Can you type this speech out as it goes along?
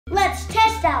Let's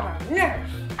test out our Nerf.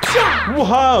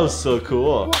 Wow, so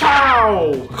cool.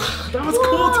 Wow, that was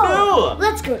cool too.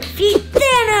 Let's go defeat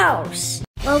Thanos.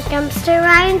 Welcome to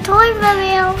Ryan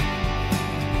ToysReview.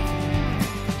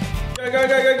 Go, go,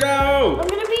 go, go, go. I'm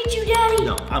gonna beat you, Daddy.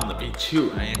 No, I'm gonna beat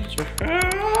you. I am.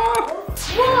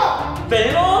 Whoa!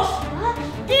 Thanos? What?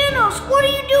 Thanos, what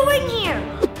are you doing here?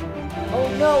 Oh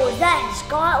no, is that his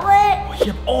gauntlet? We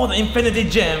have all the Infinity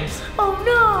Gems. Oh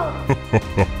no!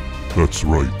 That's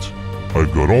right.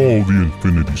 I've got all the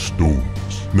Infinity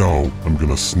Stones. Now I'm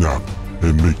gonna snap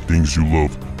and make things you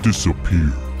love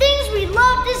disappear. Things we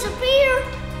love disappear?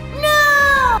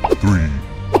 No! 3,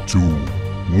 2,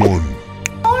 1.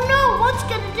 Oh no, what's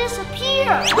gonna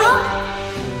disappear?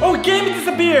 Huh? Oh, game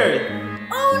disappeared.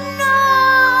 Oh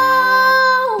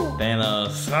no!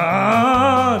 Thanos,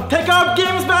 take our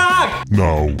games back.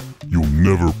 Now you'll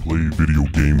never play video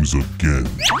games again.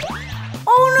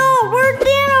 Oh no, where'd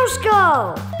Thanos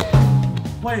go?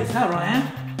 What is that, Ryan?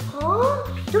 Huh?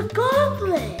 The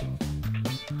gauntlet.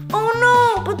 Oh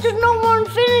no, but there's no more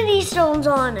Infinity Stones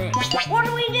on it. What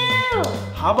do we do?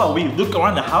 How about we look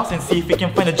around the house and see if we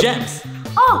can find the gems?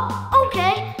 Oh,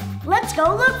 okay. Let's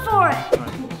go look for it.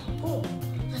 Oh,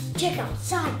 let's check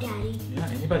outside, Daddy. Yeah,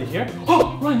 anybody here?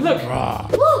 Oh, Ryan, look.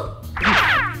 Whoa.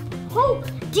 Oh,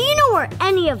 do you know where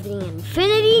any of the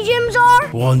Infinity Gems are?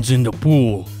 One's in the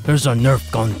pool. There's a Nerf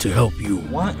gun to help you.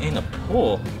 One in a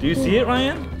pool. Do you see it,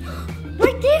 Ryan?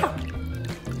 Right there.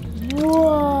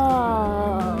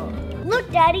 Whoa. Look,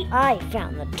 Daddy, I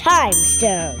found the Time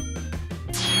Stone.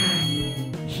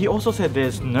 He also said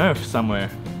there's Nerf somewhere.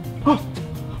 Oh,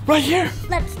 right here.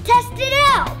 Let's test it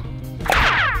out.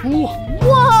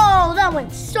 Whoa, that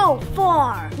went so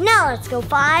far. Now let's go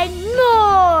find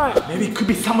more. Maybe it could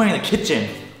be somewhere in the kitchen.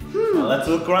 Well, let's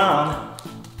look around.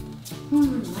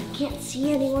 I can't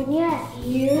see anyone yet.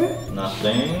 Here?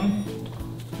 Nothing.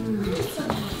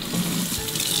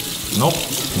 Nope,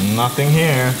 nothing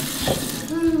here.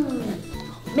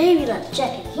 Maybe let's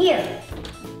check it here.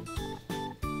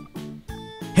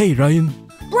 Hey, Ryan.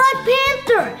 Black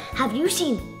Panther! Have you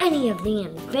seen any of the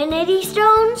Infinity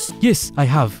Stones? Yes, I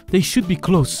have. They should be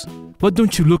close. Why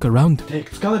don't you look around?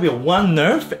 There's gotta be one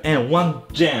Nerf and one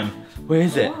gem. Where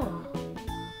is it?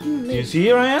 Do you see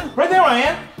it, Ryan? Right there,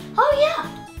 Ryan. Oh yeah,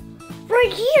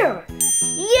 right here.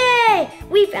 Yay!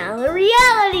 We found the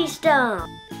Reality Stone.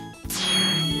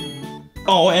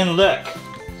 Oh, and look.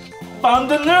 Found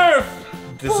the Nerf.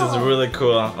 This is really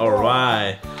cool. All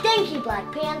right. Thank you,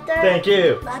 Black Panther. Thank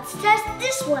you. Let's test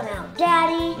this one out,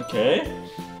 Daddy. Okay.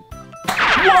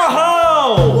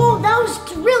 Whoa! Whoa, that was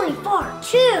really far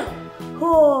too.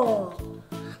 Whoa.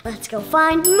 Let's go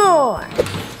find more.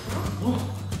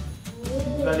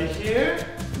 Anybody here?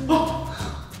 Oh,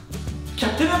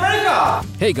 Captain America!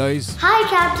 Hey, guys. Hi,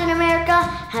 Captain America.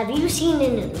 Have you seen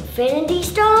an Infinity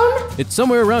Stone? It's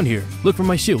somewhere around here. Look for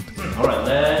my shield. All right,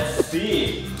 let's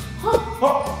see.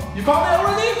 Oh, you found it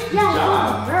already?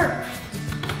 Yeah, Nerf.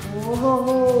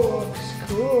 Whoa, looks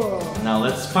cool. Now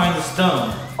let's find the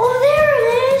stone. Oh, there it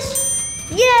is.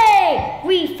 Yay!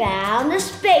 We found the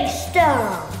Space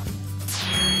Stone.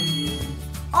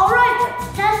 All right, let's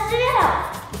test it out.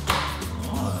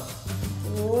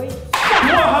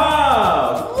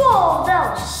 Wow! Whoa,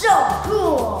 that was so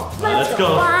cool. Let's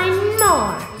go find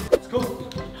more. Let's go.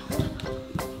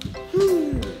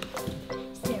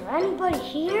 Is there anybody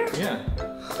here? Yeah.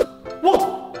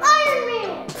 Whoa! Iron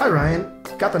Man! Hi, Ryan.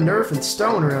 Got the Nerf and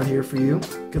stone around here for you.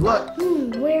 Good luck.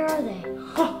 Where are they?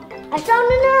 I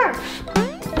found a Nerf.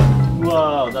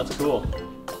 Wow, that's cool.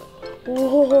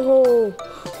 Whoa.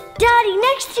 Daddy,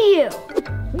 next to you.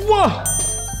 Whoa!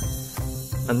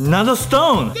 Another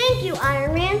stone. Thank you,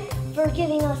 Iron Man, for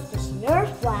giving us this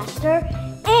Nerf blaster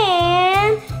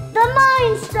and the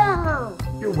Mind Stone.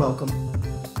 You're welcome.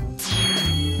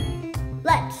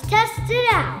 Let's test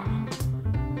it out.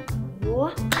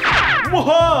 Whoa.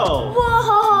 Whoa!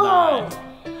 Whoa! Nice.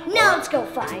 Now let's go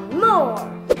find more.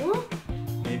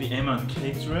 Maybe Emma and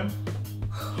Kate's room?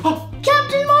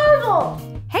 Captain Marvel!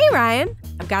 Hey, Ryan.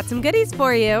 I've got some goodies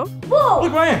for you. Whoa!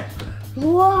 Look, Ryan!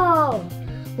 Whoa!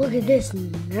 Look at this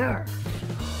Nerf.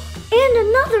 And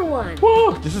another one.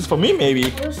 Whoa! This is for me, maybe.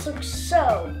 This looks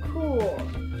so cool.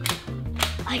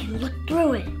 I can look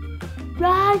through it.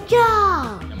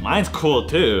 Raja! And mine's cool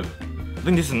too. I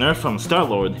think this is Nerf from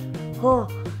Star-Lord. Oh,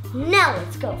 now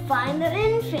let's go find the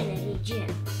Infinity Gem.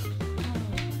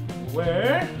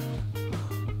 Where?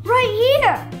 Right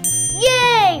here!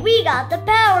 Yay! We got the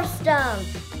Power Stone.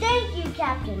 Thank you,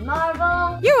 Captain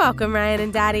Marvel. You're welcome, Ryan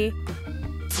and Daddy.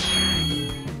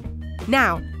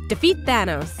 Now, defeat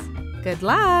Thanos. Good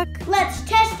luck. Let's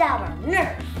test out our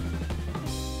Nerf.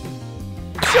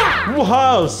 Jump!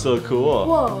 Wow, so cool.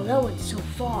 Whoa, that went so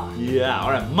far. Yeah,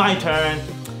 alright, my turn.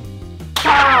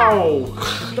 Ow!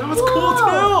 That was cool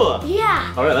too.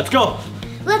 Yeah. Alright, let's go.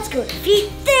 Let's go defeat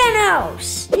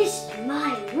Thanos. This is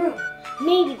my room.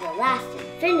 Maybe the last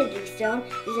Infinity Stone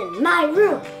is in my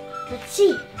room. Let's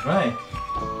see. Right.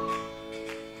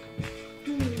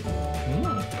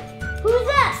 Who's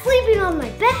that sleeping on my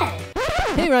bed?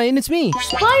 Hey Ryan, it's me.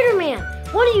 Spider-Man,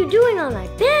 what are you doing on my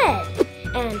bed?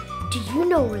 And do you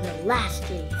know where the last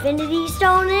Infinity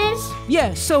Stone is?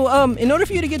 Yeah, so in order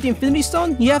for you to get the Infinity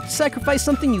Stone, you have to sacrifice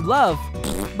something you love.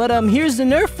 But here's the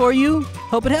Nerf for you.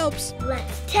 Hope it helps.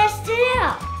 Let's test it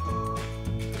out.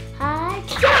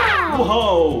 Hi-ya!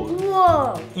 Whoa!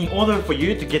 Whoa! In order for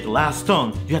you to get the last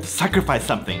stone, you have to sacrifice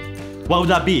something. What would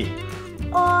that be?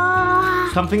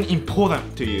 Something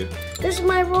important to you. This is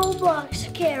my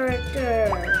Roblox character.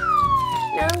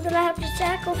 Now I'm gonna have to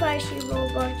sacrifice you,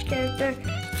 Roblox character.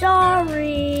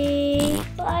 Sorry.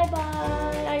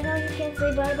 Bye-bye. I know you can't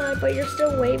say bye-bye, but you're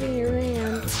still waving your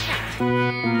hand.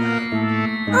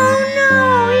 Oh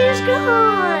no, he's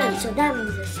gone. So that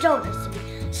means the stone has to be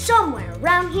somewhere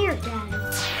around here, Daddy.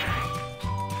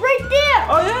 Right there.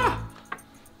 Oh yeah!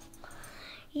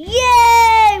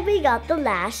 Yay! We got the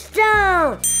last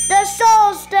stone. The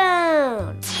Soul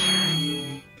Stone.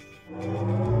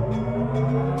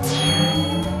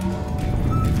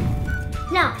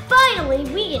 Now, finally,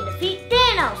 we can defeat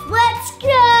Thanos. Let's go!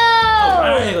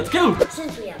 Alright, let's go!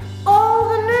 Since we have all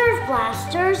the Nerf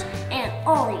blasters and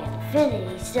all the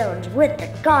Infinity Stones with the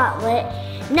Gauntlet,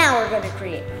 now we're going to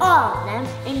create all of them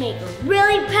and make a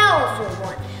really powerful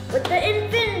one with the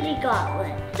Infinity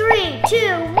Gauntlet. 3,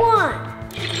 2, 1.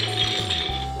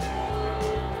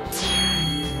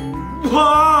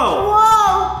 Whoa!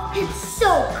 Whoa! It's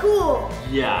so cool!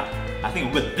 Yeah, I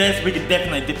think with this we can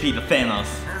definitely defeat the Thanos.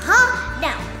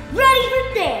 Now, ready for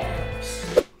Thanos!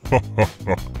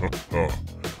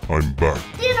 I'm back.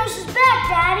 Thanos is back,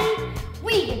 Daddy!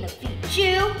 We can defeat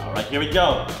you! Alright, here we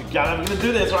go. Together we're gonna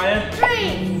do this, Ryan. 3,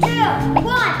 2, 1,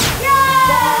 go!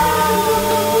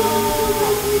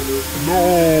 No!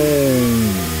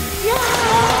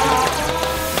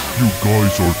 You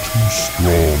guys are too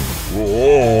strong.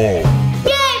 Oh.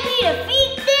 Yay, we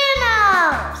defeat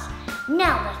Thanos!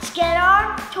 Now let's get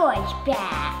our toys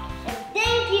back. And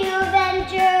thank you,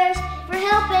 Avengers, for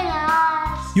helping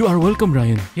us. You are welcome,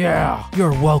 Ryan. Yeah,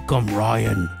 you're welcome,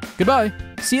 Ryan. Goodbye.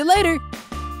 See you later.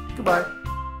 Goodbye.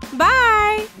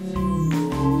 Bye.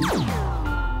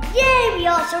 Yay, we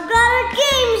also got our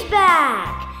games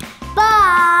back.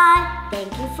 Bye.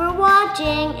 Thank you for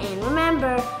watching. And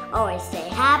remember, always stay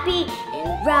happy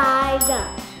and rise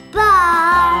up.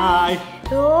 Bye.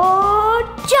 Oh,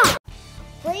 jump.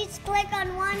 Please click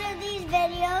on one of these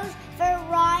videos for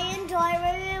Ryan Toy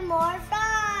Review more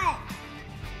fun.